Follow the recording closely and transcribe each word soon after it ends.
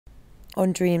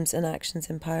on dreams and actions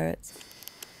in pirates.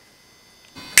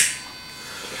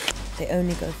 They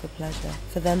only go for pleasure.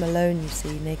 For them alone, you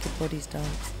see, naked bodies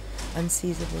dance.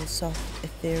 Unseizable, soft,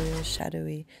 ethereal,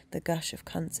 shadowy, the gush of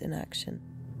cunts in action.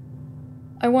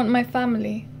 I want my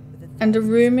family, and a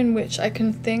room in which I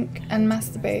can think and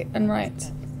masturbate and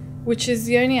write, which is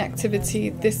the only activity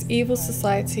this evil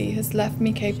society has left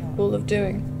me capable of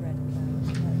doing.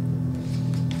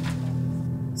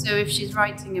 So if she's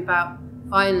writing about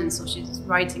violence or she's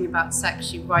writing about sex,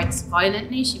 she writes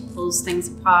violently, she pulls things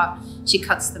apart, she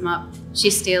cuts them up, she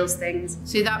steals things.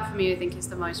 So that for me I think is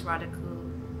the most radical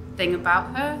thing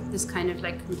about her, this kind of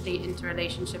like complete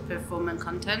interrelationship of form and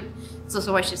content. It's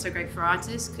also why she's so great for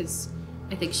artists, because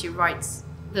I think she writes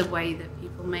the way that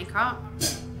people make art.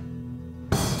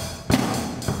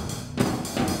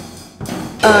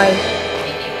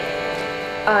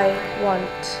 I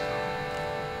want.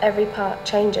 Every part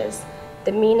changes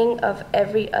the meaning of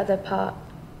every other part,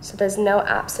 so there's no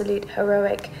absolute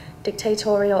heroic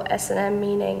dictatorial S&M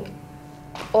meaning.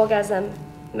 Orgasm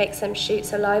makes them shoot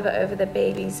saliva over the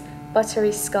baby's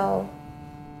buttery skull.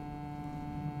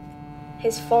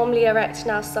 His formerly erect,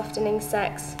 now softening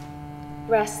sex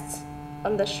rests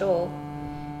on the shawl,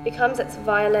 becomes its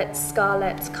violet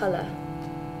scarlet color.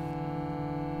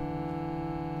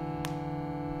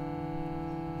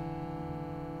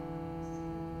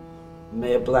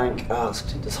 Mayor Blank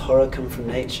asked, does horror come from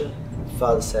nature?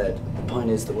 Father said, the point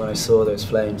is that when I saw those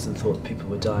flames and thought people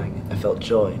were dying, I felt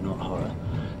joy, not horror.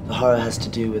 The horror has to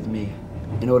do with me.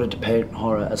 In order to paint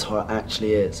horror as horror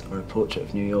actually is, or a portrait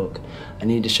of New York, I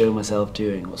need to show myself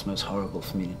doing what's most horrible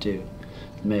for me to do.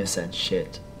 The mayor said,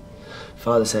 shit.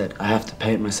 Father said, I have to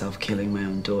paint myself killing my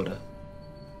own daughter.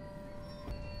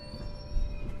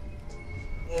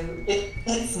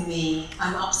 It's me.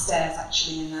 I'm upstairs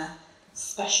actually in a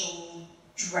special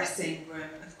dressing room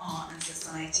of art and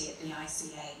society at the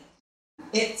ICA.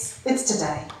 It's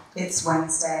today. It's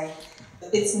Wednesday.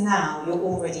 It's now. You're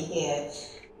already here.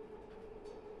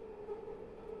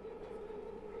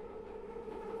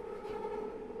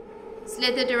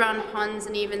 Slithered around Hans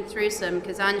and even through some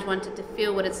because Ange wanted to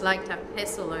feel what it's like to have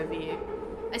piss all over you.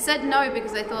 I said no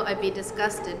because I thought I'd be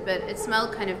disgusted, but it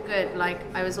smelled kind of good, like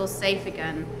I was all safe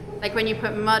again, like when you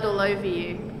put mud all over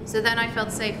you. So then I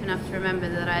felt safe enough to remember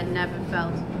that I had never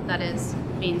felt, that is,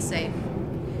 been safe.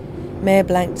 Mayor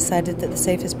Blank decided that the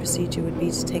safest procedure would be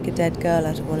to take a dead girl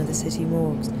out of one of the city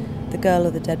morgues. The girl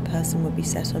or the dead person would be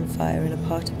set on fire in a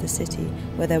part of the city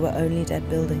where there were only dead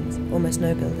buildings, almost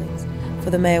no buildings,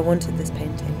 for the mayor wanted this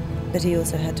painting, but he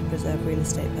also had to preserve real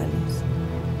estate values.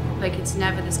 Like, it's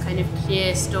never this kind of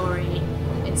clear story.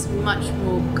 It's much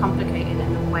more complicated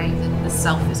in the way that the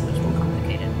self is much more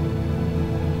complicated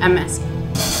and messy.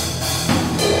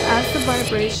 As the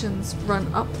vibrations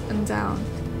run up and down,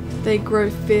 they grow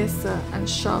fiercer and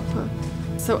sharper.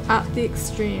 So at the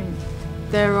extreme,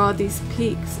 there are these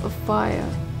peaks of fire,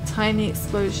 tiny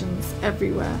explosions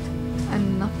everywhere,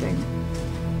 and nothing.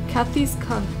 Kathy's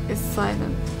cunt is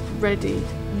silent, ready,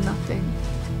 nothing.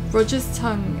 Roger's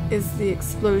tongue is the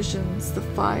explosions, the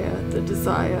fire, the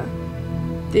desire.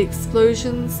 The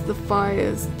explosions, the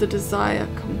fires, the desire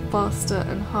come faster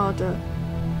and harder.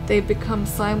 They become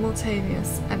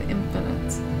simultaneous and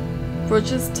infinite.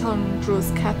 Roger's tongue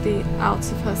draws Kathy out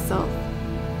of herself,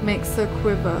 makes her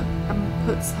quiver, and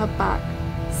puts her back,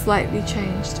 slightly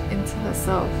changed, into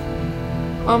herself.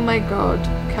 Oh my God,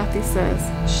 Kathy says,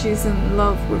 she's in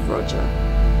love with Roger.